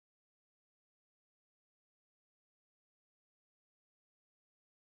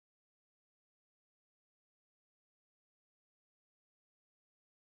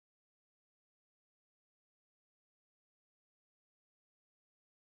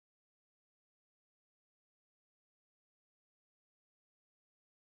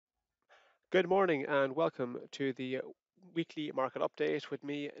Good morning and welcome to the weekly market update with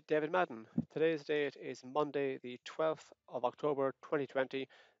me, David Madden. Today's date is Monday, the 12th of October 2020,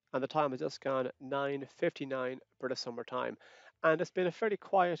 and the time has just gone 9:59 British Summer Time. And it's been a fairly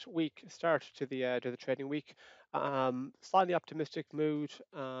quiet week start to the trading week. Slightly optimistic mood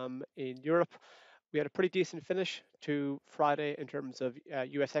in Europe. We had a pretty decent finish to Friday in terms of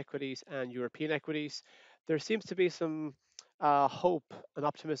US equities and European equities. There seems to be some hope and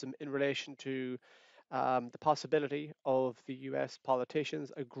optimism in relation to the possibility of the US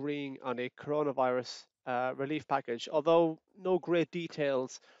politicians agreeing on a coronavirus relief package, although no great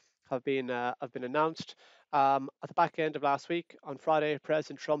details have been announced. At the back end of last week, on Friday,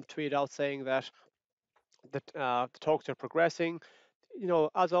 President Trump tweeted out saying that the talks are progressing.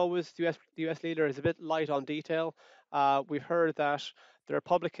 As always, the US leader is a bit light on detail. We've heard that the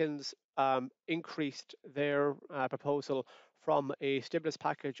Republicans increased their proposal from a stimulus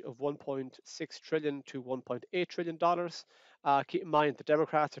package of 1.6 trillion to 1.8 trillion dollars. Keep in mind the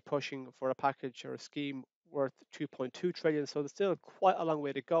Democrats are pushing for a package or a scheme worth 2.2 trillion, so there's still quite a long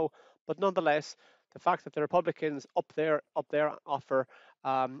way to go. But nonetheless, the fact that the Republicans up their offer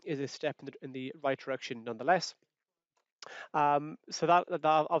is a step in the right direction nonetheless. So that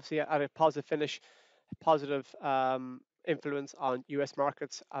obviously had a positive finish, positive influence on US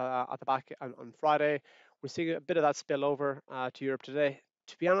markets at the back on Friday. We're seeing a bit of that spill over to Europe today.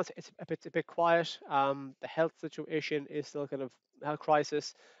 To be honest, it's a bit quiet. The health situation is still kind of health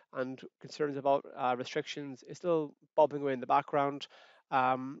crisis, and concerns about restrictions is still bubbling away in the background.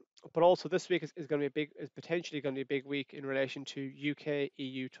 Um, but also this week is going to be is potentially going to be a big week in relation to UK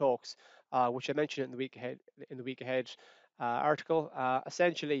EU talks, which I mentioned in the week ahead article.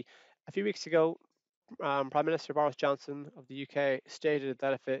 Essentially, a few weeks ago, Prime Minister Boris Johnson of the UK stated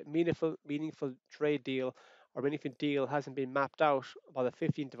that if a meaningful trade deal or meaningful deal hasn't been mapped out by the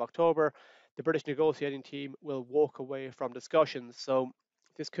 15th of October, the British negotiating team will walk away from discussions. So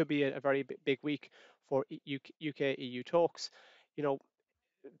this could be a very big week for UK EU talks. You know,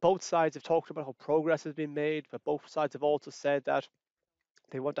 both sides have talked about how progress has been made, but both sides have also said that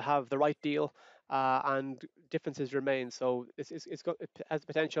they want to have the right deal, and differences remain. So it has the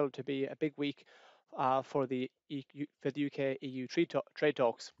potential to be a big week for the UK EU trade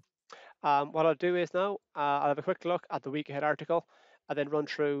talks. What I'll do is now I'll have a quick look at the week ahead article and then run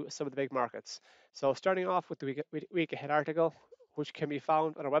through some of the big markets. So starting off with the week ahead article, which can be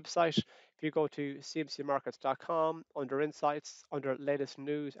found on our website. If you go to cmcmarkets.com under insights, under latest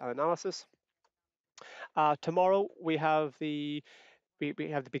news and analysis, tomorrow we have the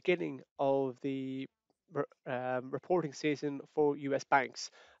beginning of the reporting season for US banks.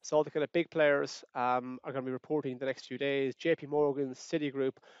 So all the kind of big players are going to be reporting the next few days. JP Morgan,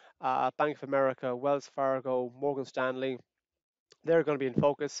 Citigroup, Bank of America, Wells Fargo, Morgan Stanley, they're going to be in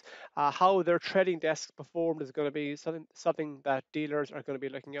focus. How their trading desks performed is going to be something that dealers are going to be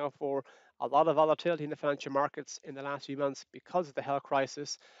looking out for. A lot of volatility in the financial markets in the last few months because of the health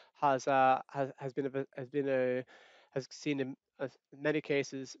crisis has seen in many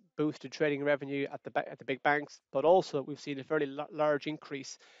cases boosted trading revenue at the big banks, but also we've seen a fairly large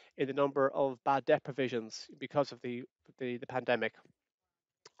increase in the number of bad debt provisions because of the pandemic.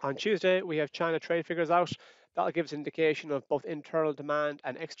 On Tuesday, we have China trade figures out. That'll give us an indication of both internal demand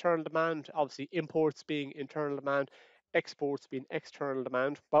and external demand. Obviously, imports being internal demand, exports being external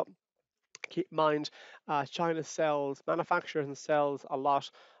demand. But keep in mind, China manufactures and sells a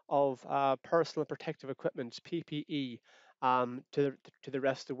lot of personal protective equipment, PPE, to the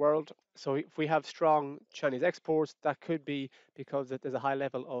rest of the world. So if we have strong Chinese exports, that could be because there's a high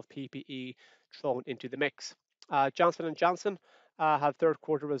level of PPE thrown into the mix. Johnson and Johnson have third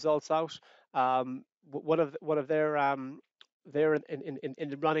quarter results out. One of their they're in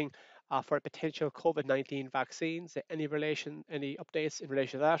the running for potential COVID-19 vaccines. Any updates in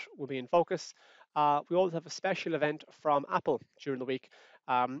relation to that will be in focus. We also have a special event from Apple during the week.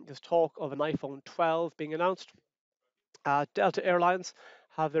 There's talk of an iPhone 12 being announced. Delta Airlines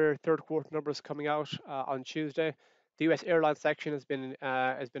have their third quarter numbers coming out on Tuesday. The U.S. airline section has been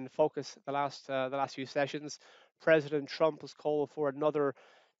in focus the last few sessions. President Trump has called for another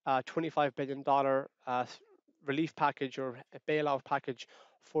 $25 billion relief package or a bailout package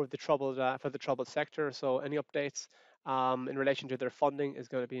for the troubled sector. So any updates in relation to their funding is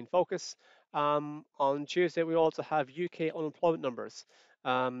going to be in focus. On Tuesday, we also have UK unemployment numbers.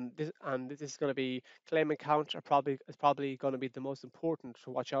 This is going to be claimant count is probably going to be the most important to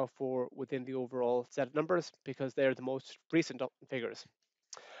watch out for within the overall set of numbers because they're the most recent figures.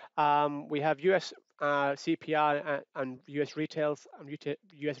 We have US CPI and US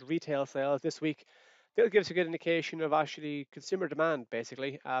retail sales this week. That gives a good indication of actually consumer demand,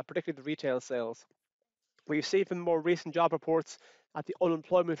 basically, particularly the retail sales. We've seen from more recent job reports that the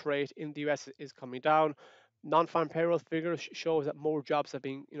unemployment rate in the US is coming down. Non-farm payroll figures shows that more jobs have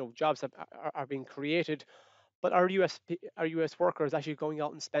been, jobs are being created, but are US workers actually going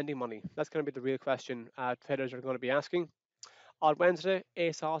out and spending money? That's going to be the real question traders are going to be asking. On Wednesday,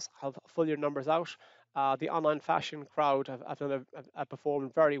 ASOS have full year numbers out. The online fashion crowd have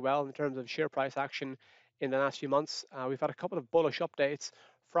performed very well in terms of share price action in the last few months. We've had a couple of bullish updates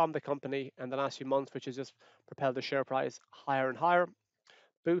from the company in the last few months, which has just propelled the share price higher and higher.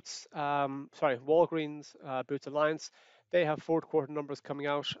 Walgreens Boots Alliance, they have fourth quarter numbers coming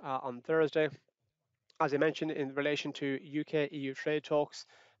out on Thursday. As I mentioned, in relation to UK EU trade talks,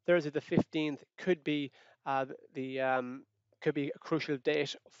 Thursday the 15th the could be a crucial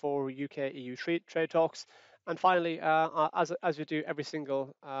date for UK EU trade talks. And finally, as we do every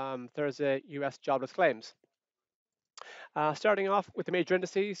single Thursday, US jobless claims. Starting off with the major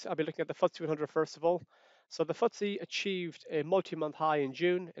indices, I'll be looking at the FTSE 100 first of all. So the FTSE achieved a multi-month high in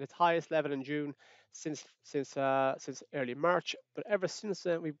June, at its highest level in June since early March. But ever since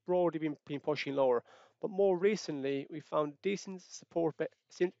then, we've broadly been pushing lower. But more recently, we found decent support.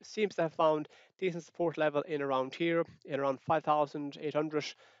 Seems to have found decent support level in around here, in around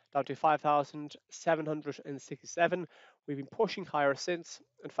 5,800 down to 5,767. We've been pushing higher since.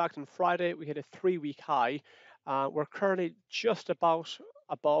 In fact, on Friday, we hit a 3-week high. We're currently just about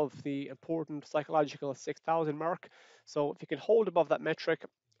above the important psychological 6,000 mark. So if you can hold above that metric,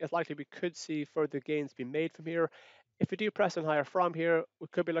 it's likely we could see further gains be made from here. If we do press on higher from here, we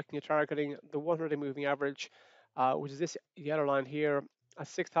could be looking at targeting the 100-day moving average, which is this yellow line here at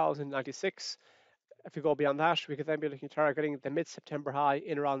 6,096. If we go beyond that, we could then be looking at targeting the mid-September high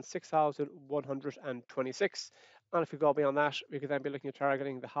in around 6,126. And if we go beyond that, we could then be looking at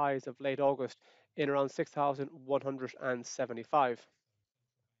targeting the highs of late August in around 6,175.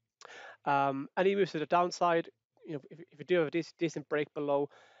 Any moves to the downside, if we do have a decent break below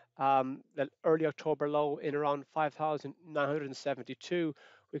the early October low in around 5,972,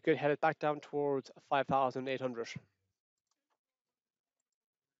 we could head it back down towards 5,800.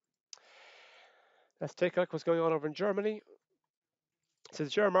 Let's take a look what's going on over in Germany. So the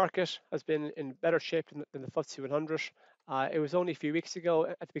German market has been in better shape than the FTSE 100. It was only a few weeks ago,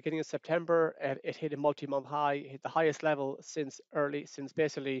 at the beginning of September, it hit a multi-month high, hit the highest level since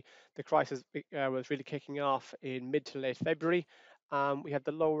basically the crisis was really kicking off in mid to late February. We had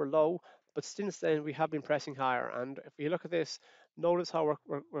the lower low, but since then we have been pressing higher. And if you look at this, notice how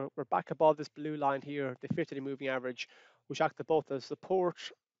we're back above this blue line here, the 50-day moving average, which acted both as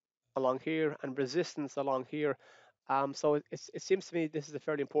support along here and resistance along here. So it seems to me this is a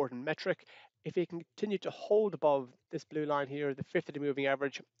fairly important metric. If you can continue to hold above this blue line here, the 50-day moving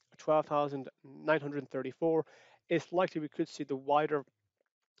average, 12,934, it's likely we could see the wider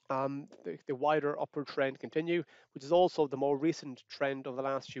upward trend continue, which is also the more recent trend of the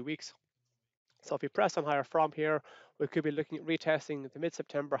last few weeks. So if we press on higher from here, we could be looking at retesting the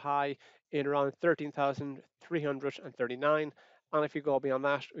mid-September high in around 13,339. And if you go beyond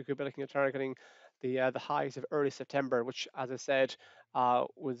that, we could be looking at targeting the highs of early September, which, as I said,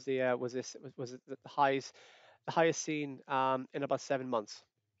 was the highest seen in about 7 months.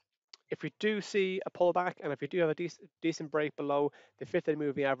 If we do see a pullback and if we do have a decent break below the 50-day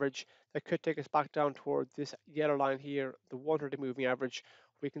moving average, that could take us back down towards this yellow line here, the 100-day moving average.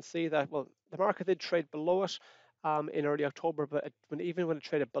 We can see that, well, the market did trade below it in early October, but even when it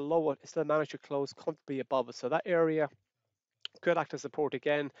traded below it, it still managed to close comfortably above it. So that area could act as support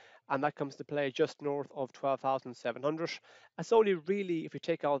again, and that comes to play just north of 12,700. It's only really if you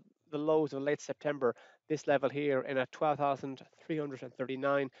take out the lows of late September, this level here in at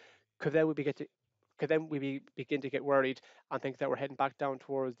 12,339, could then we begin to begin to get worried and think that we're heading back down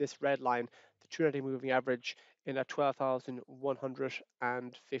towards this red line, the 200-day moving average in at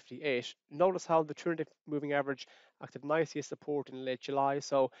 12,158. Notice how the 200-day moving average acted nicely as support in late July.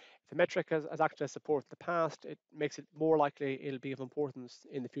 So if the metric has acted as support in the past, it makes it more likely it'll be of importance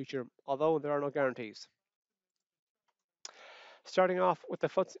in the future, although there are no guarantees. Starting off with the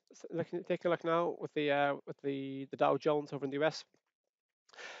FTSE, taking a look now with the Dow Jones over in the US.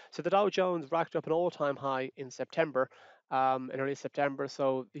 So the Dow Jones racked up an all-time high in September, in early September.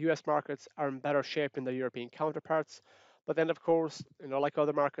 So the US markets are in better shape than their European counterparts. But then, of course, like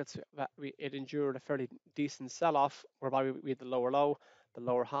other markets, it endured a fairly decent sell-off, whereby we had the lower low, the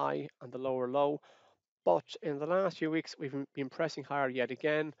lower high, and the lower low. But in the last few weeks, we've been pressing higher yet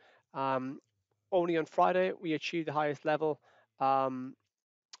again. Only on Friday, we achieved the highest level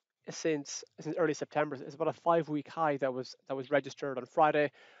since early September. It's about a 5-week high that was registered on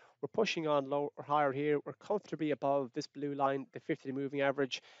Friday. We're pushing on lower or higher here. We're comfortably above this blue line, the 50-day moving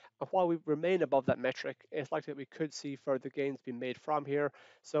average. And while we remain above that metric, it's likely that we could see further gains being made from here.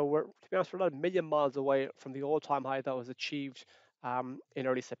 So we're, to be honest, we're not a million miles away from the all-time high that was achieved in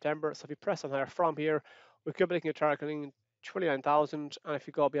early September. So if we press on higher from here, we could be looking at targeting 29,000, and if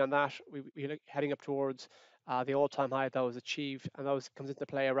you go beyond that, we're heading up towards the all-time high that was achieved, and that comes into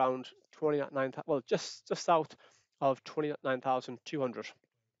play around 29, well, just south of 29,200.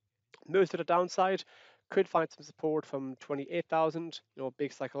 Moves to the downside could find some support from 28,000,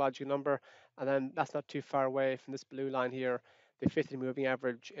 big psychological number, and then that's not too far away from this blue line here, the 50 moving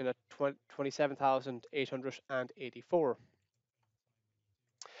average in at 27,884.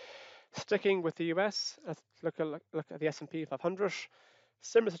 Sticking with the US, let's look at the S&P 500.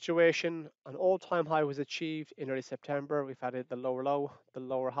 Similar situation, an all-time high was achieved in early September. We've had the lower low, the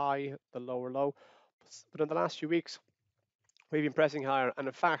lower high, the lower low. But in the last few weeks, we've been pressing higher. And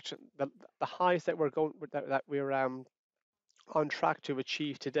in fact, the highs that we're on track to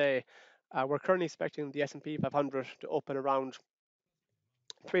achieve today, we're currently expecting the S&P 500 to open around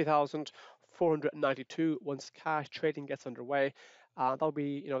 3,492 once cash trading gets underway. That'll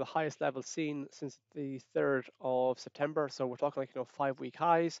be the highest level seen since the 3rd of September. So we're talking like 5-week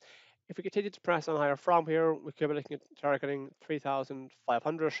highs. If we continue to press on higher from here, we could be looking at targeting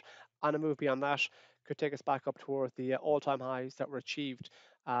 3,500, and a move beyond that could take us back up towards the all-time highs that were achieved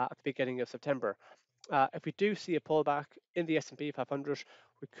at the beginning of September. If we do see a pullback in the S&P 500,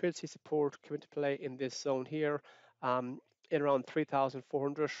 we could see support come into play in this zone here, in around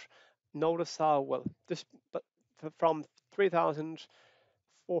 3,400. Notice how well this, but from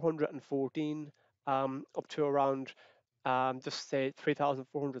 3,414 up to around just say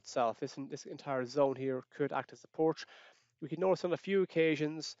 3,400 south. This entire zone here could act as support. We can notice on a few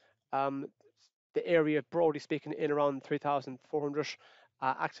occasions the area, broadly speaking, in around 3,400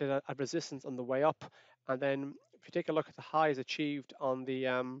 acted at resistance on the way up, and then if you take a look at the highs achieved on the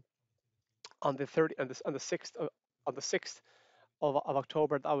 30 on the 6th of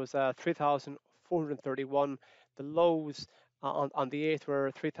October, that was 3,431. The lows on the 8th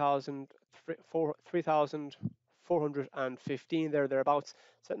were 3,415 thereabouts.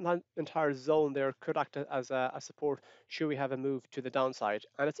 So that entire zone there could act as a support should we have a move to the downside.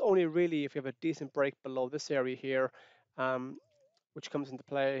 And it's only really if you have a decent break below this area here, which comes into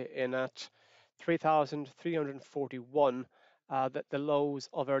play in at 3,341, that the lows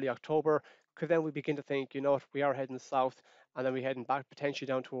of early October, could then we begin to think, what, we are heading south, and then we're heading back potentially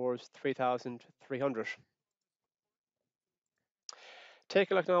down towards 3,300.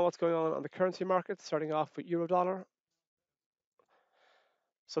 Take a look now what's going on the currency market, starting off with euro dollar.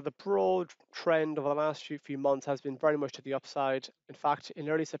 So the broad trend over the last few months has been very much to the upside. In fact, in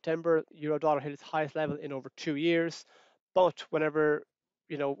early September, euro dollar hit its highest level in over 2 years. But whenever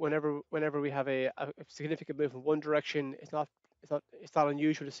we have a significant move in one direction, it's not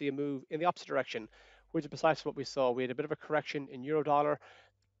unusual to see a move in the opposite direction, which is precisely what we saw. We had a bit of a correction in euro dollar.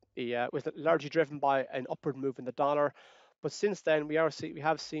 Was largely driven by an upward move in the dollar. But since then, we have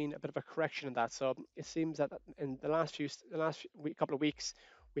seen a bit of a correction in that. So it seems that in the last couple of weeks,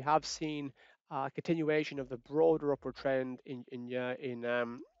 we have seen a continuation of the broader upward trend in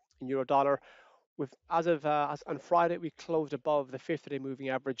euro dollar. With as on Friday, we closed above the 50-day moving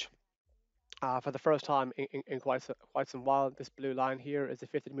average for the first time in quite some while. This blue line here is the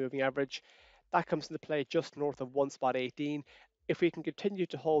 50-day moving average. That comes into play just north of 1.18. If we can continue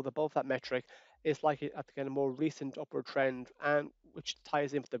to hold above that metric, it's likely at the kind of more recent upward trend, and which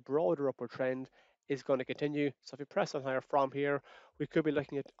ties in with the broader upward trend, is going to continue. So if we press on higher from here, we could be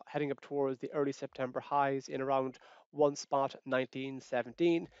looking at heading up towards the early September highs in around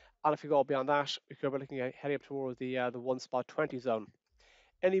 1.1917. And if we go beyond that, we could be looking at heading up towards the 1.20 zone.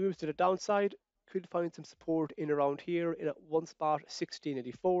 Any moves to the downside could find some support in around here in at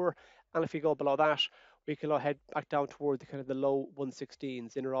 1.1684, and if we go below that, we can head back down toward the kind of the low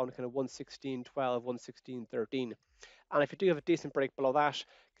 116s in around kind of 116.12, 116.13. And if you do have a decent break below that,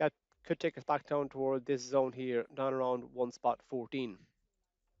 that could take us back down toward this zone here, down around 1.14.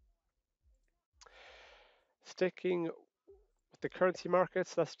 Sticking the currency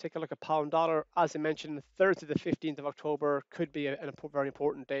markets, let's take a look at pound dollar. As I mentioned, the 3rd to the 15th of October could be a very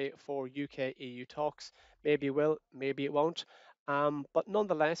important day for UK EU talks. Maybe it will, maybe it won't. But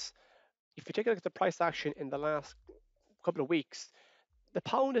nonetheless, if you take a look at the price action in the last couple of weeks, the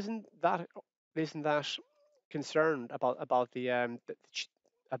pound isn't that concerned about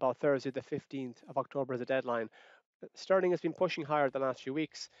Thursday the 15th of October as a deadline. Sterling has been pushing higher the last few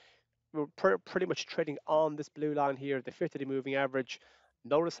weeks. We're pretty much trading on this blue line here, the 50-day moving average.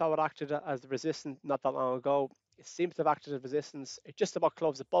 Notice how it acted as the resistance not that long ago. It seems to have acted as resistance. It just about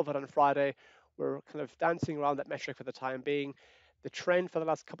closed above it on Friday. We're kind of dancing around that metric for the time being. The trend for the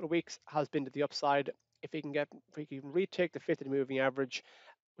last couple of weeks has been to the upside. If we can retake the 50 moving average,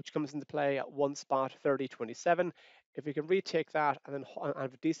 which comes into play at one spot 30.27, if we can retake that and then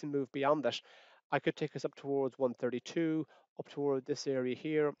have a decent move beyond that, I could take us up towards 132, up toward this area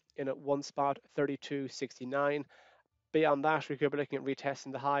here in at one spot 32.69. Beyond that, we could be looking at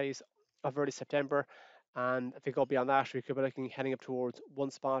retesting the highs of early September. And if we go beyond that, we could be looking heading up towards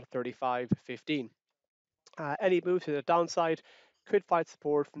one spot 35.15. Any move to the downside could find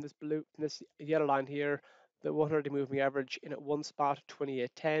support from this yellow line here, the 100 moving average in at one spot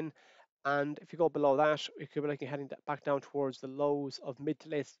 28.10. And if you go below that, we could be looking heading back down towards the lows of mid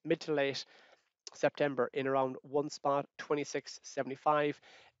to late September in around one spot 26.75.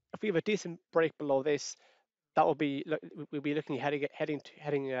 If we have a decent break below this, that will be we'll be looking heading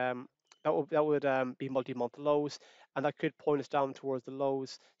that would be multi-month lows, and that could point us down towards the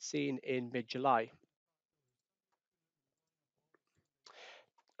lows seen in mid-July.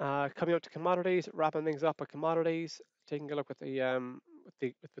 Coming out to commodities, wrapping things up with commodities, taking a look at the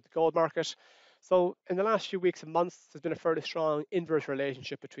gold market. So in the last few weeks and months, there's been a fairly strong inverse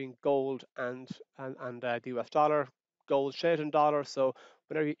relationship between gold and the US dollar. Gold traded in dollars, so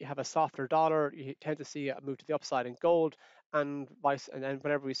whenever you have a softer dollar, you tend to see a move to the upside in gold, and then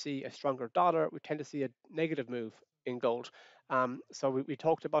whenever we see a stronger dollar, we tend to see a negative move in gold. So we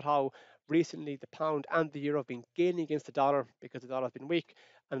talked about how recently the pound and the euro have been gaining against the dollar because the dollar has been weak.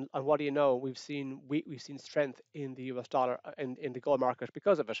 And what do you know? We've seen strength in the US dollar in the gold market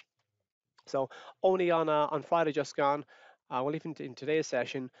because of it. So only on Friday just gone, well even in today's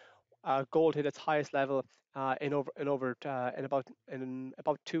session, gold hit its highest level in about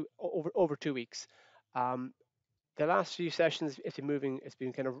 2 weeks. Um, the last few sessions, it's been moving. It's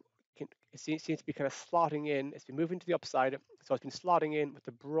been kind of it seems to be kind of slotting in. It's been moving to the upside, so it's been slotting in with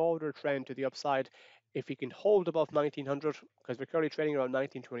the broader trend to the upside. If we can hold above 1900, because we're currently trading around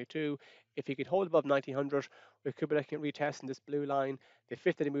 1922, if we can hold above 1900, we could be looking at retesting this blue line, the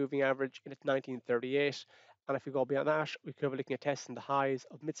 50-day moving average in at 1938. And if we go beyond that, we could be looking at testing the highs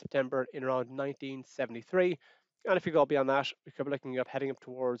of mid-September in around 1973. And if we go beyond that, we could be looking up heading up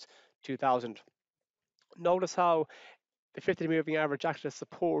towards 2000. Notice how the 50 moving average acted as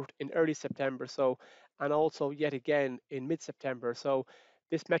support in early September, so and also yet again in mid-September. So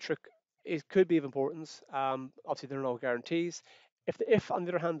this metric could be of importance. Obviously, there are no guarantees. If on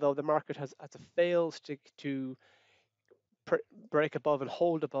the other hand, though, the market has failed to break above and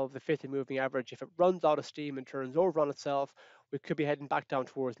hold above the 50 moving average, if it runs out of steam and turns over on itself, we could be heading back down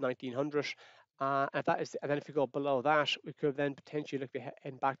towards 1900. And then if we go below that, we could then potentially look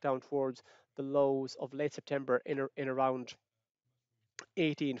heading back down towards the lows of late September in around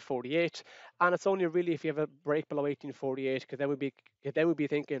 1848. And it's only really if you have a break below 1848, because then we'd be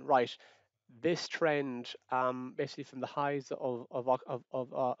thinking, right, this trend, basically from the highs of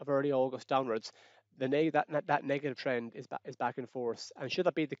early August downwards, that negative trend is back in force. And should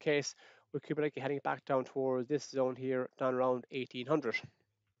that be the case, we could be heading back down towards this zone here, down around 1800.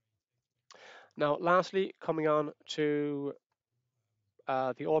 Now, lastly, coming on to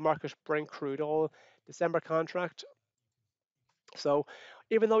the oil market, Brent crude oil December contract. So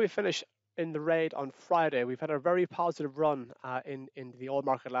even though we finished in the red on Friday, we've had a very positive run in the oil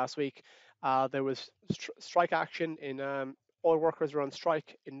market last week. There was strike action in oil workers were on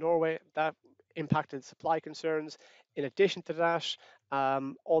strike in Norway. That impacted supply concerns. In addition to that,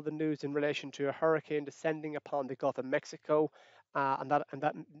 all the news in relation to a hurricane descending upon the Gulf of Mexico, and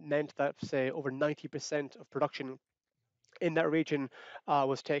that meant that say over 90% of production in that region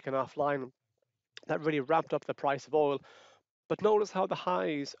was taken offline. That really ramped up the price of oil. But notice how the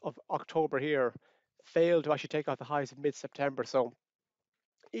highs of October here failed to actually take out the highs of mid-September. So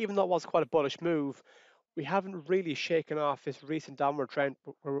even though it was quite a bullish move, we haven't really shaken off this recent downward trend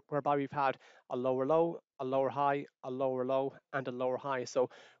whereby we've had a lower low, a lower high, a lower low, and a lower high. So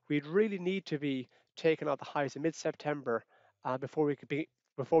we'd really need to be taking out the highs in mid-September before we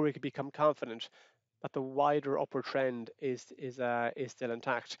could become confident that the wider upward trend is still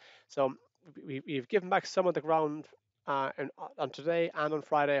intact. So we've given back some of the ground on today and on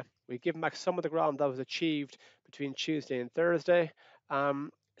Friday. We've given back some of the ground that was achieved between Tuesday and Thursday.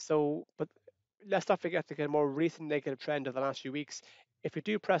 But let's not forget the kind of more recent negative trend of the last few weeks. If we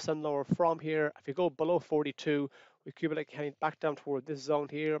do press on lower from here, if we go below 42, we could be heading back down toward this zone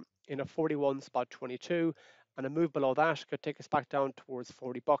here in a 41 spot 22, and a move below that could take us back down towards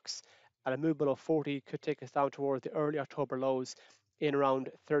 40 bucks, and a move below 40 could take us down towards the early October lows in around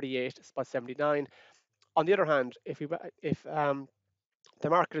 38 spot 79. On the other hand, if the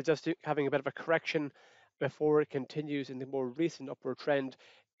market is just having a bit of a correction, before it continues in the more recent upward trend.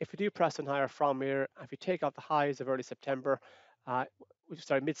 If we do press on higher from here, if you take out the highs of early September, uh,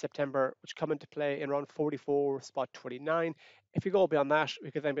 mid-September, which come into play in around 44 spot 29. If you go beyond that,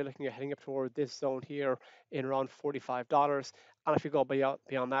 we could then be looking at heading up toward this zone here in around $45. And if you go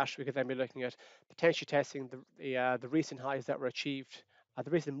beyond that, we could then be looking at potentially testing the recent highs that were achieved,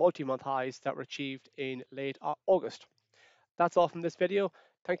 the recent multi-month highs that were achieved in late August. That's all from this video.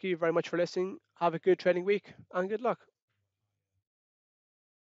 Thank you very much for listening. Have a good trading week and good luck.